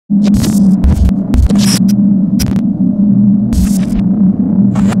Hey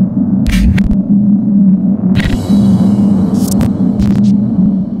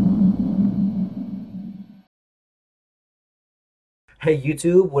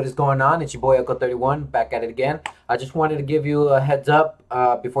YouTube, what is going on? It's your boy Echo31 back at it again. I just wanted to give you a heads up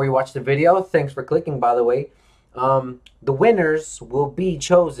before you watch the video. Thanks for clicking, by the way. The winners will be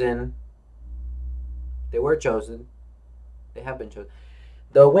chosen. They were chosen. They have been chosen.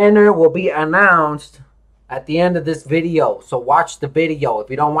 The winner will be announced at the end of this video. So watch the video. If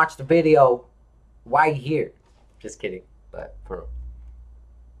you don't watch the video, why are you here? Just kidding. But for real.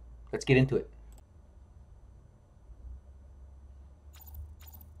 Let's get into it.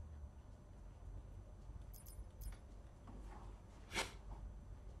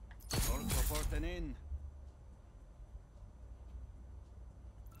 In.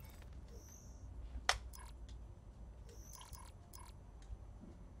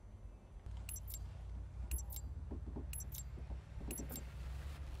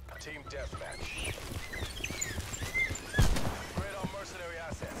 Team deathmatch. Great on mercenary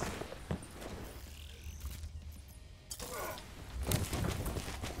assets.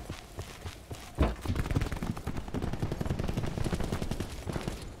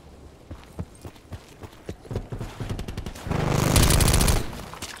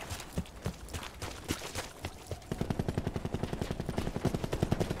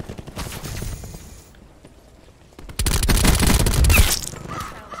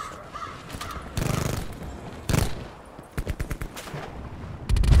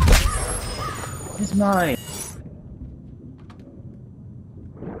 It's mine.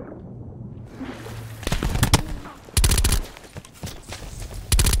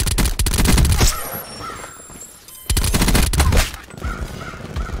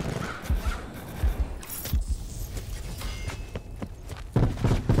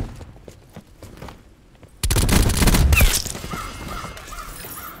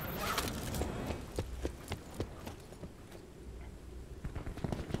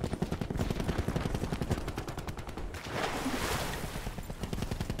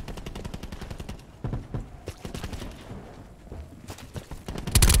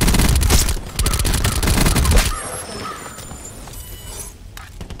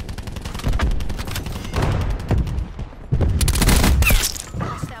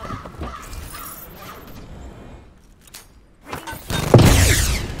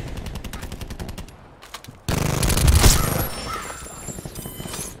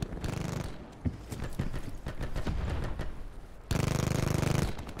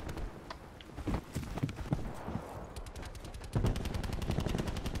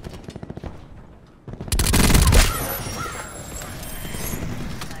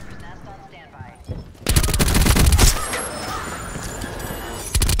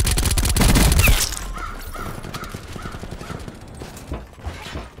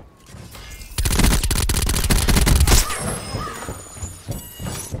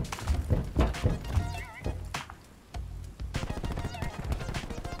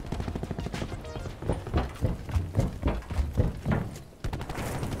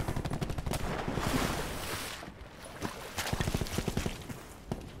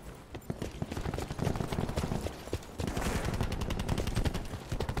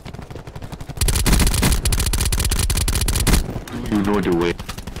 You know the way.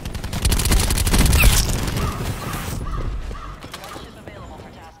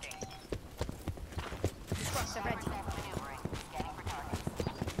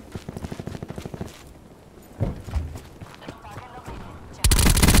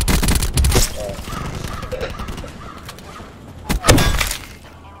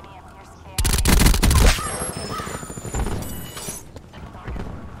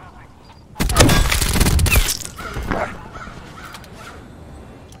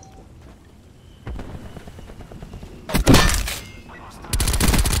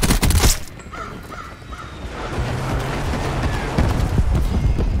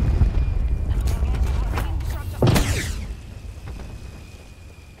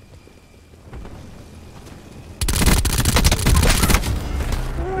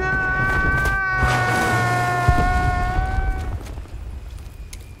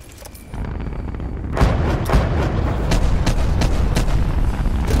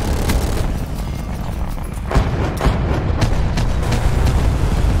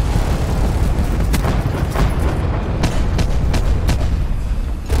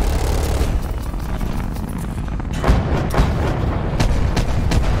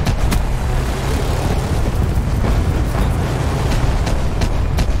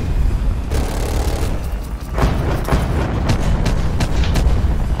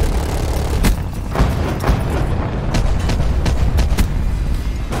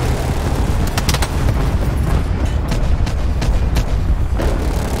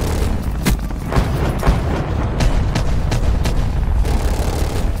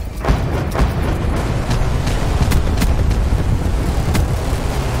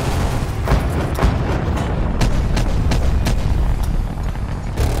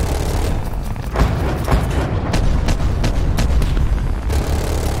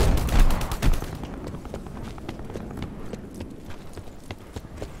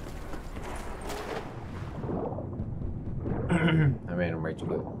 I made him rage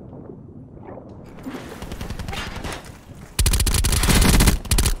quit.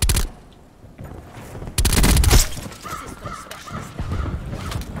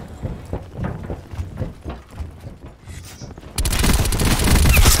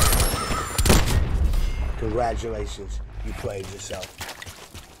 Congratulations, you played yourself.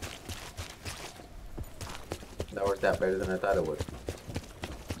 That worked out better than I thought it would.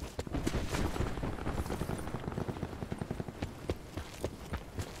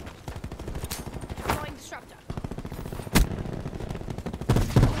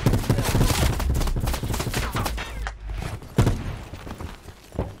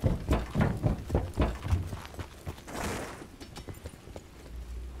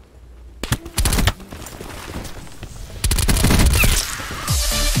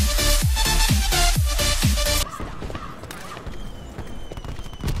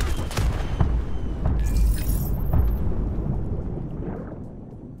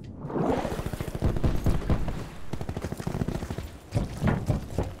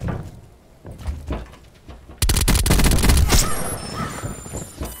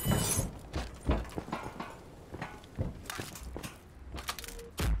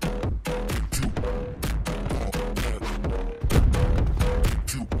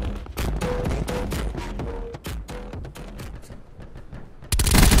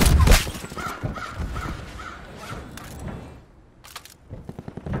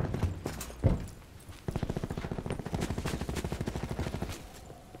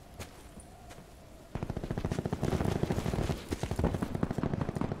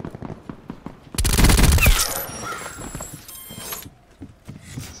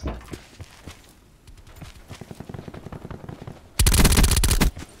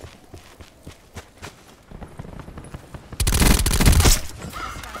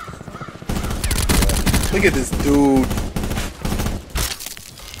 Look at this dude.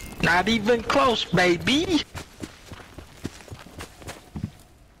 Not even close, baby.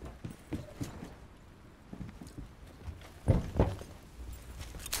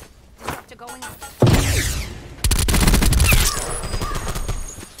 Going up.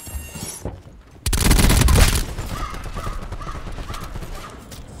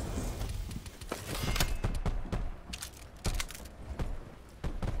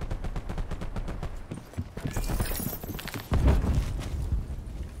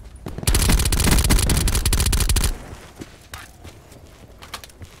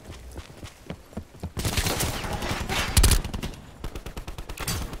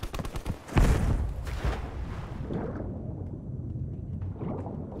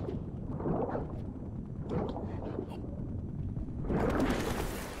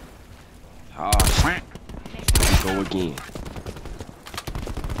 Go again.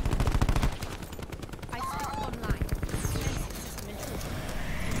 I speak online. System intrusion.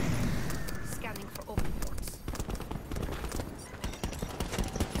 Scanning for open ports.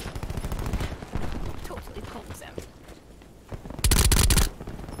 Totally cold them.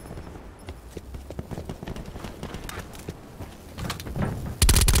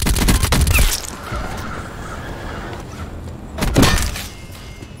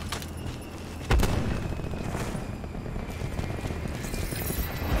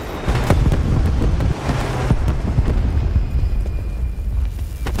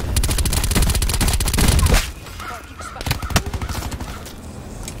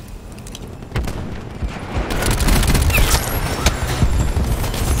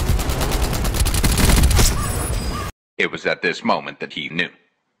 It was at this moment that he knew.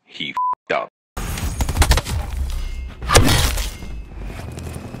 He f***ed up.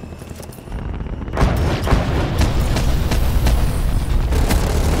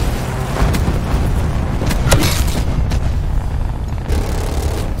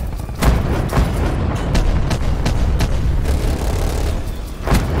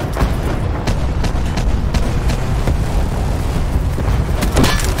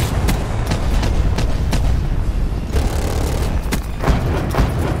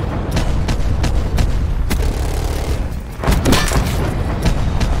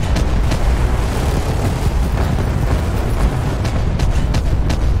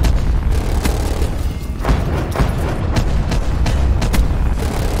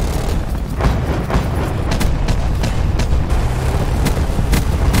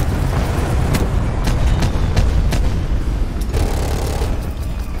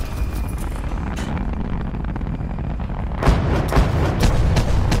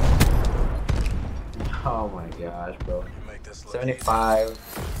 Oh my gosh, bro. You make this look 75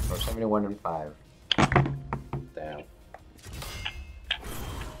 or 71 and 5. Damn.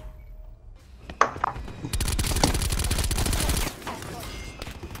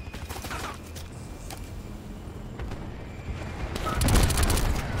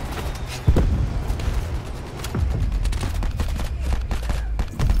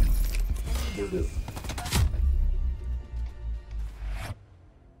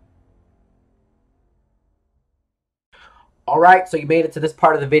 Alright, so you made it to this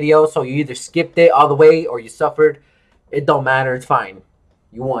part of the video, so you either skipped it all the way or you suffered. It don't matter, it's fine.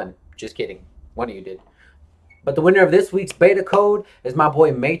 You won. Just kidding. One of you did. But the winner of this week's beta code is my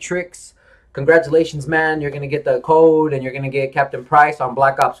boy Matrix. Congratulations, man. You're going to get the code and you're going to get Captain Price on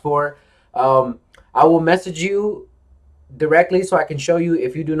Black Ops 4. I will message you directly so I can show you,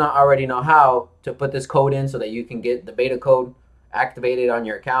 if you do not already know how, to put this code in so that you can get the beta code activated on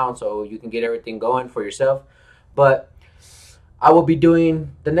your account so you can get everything going for yourself. But I will be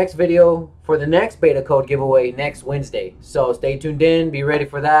doing the next video for the next beta code giveaway next Wednesday. So stay tuned in. Be ready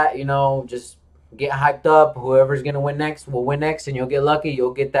for that. You know, just get hyped up. Whoever's going to win next will win next, and you'll get lucky.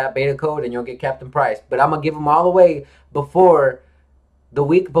 You'll get that beta code and you'll get Captain Price. But I'm going to give them all away before the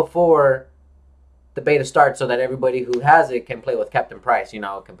week before the beta starts so that everybody who has it can play with Captain Price. You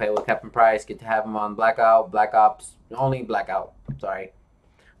know, can play with Captain Price, get to have him on Blackout, Black Ops, only Blackout. Sorry.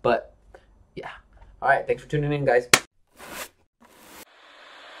 But, yeah. All right. Thanks for tuning in, guys.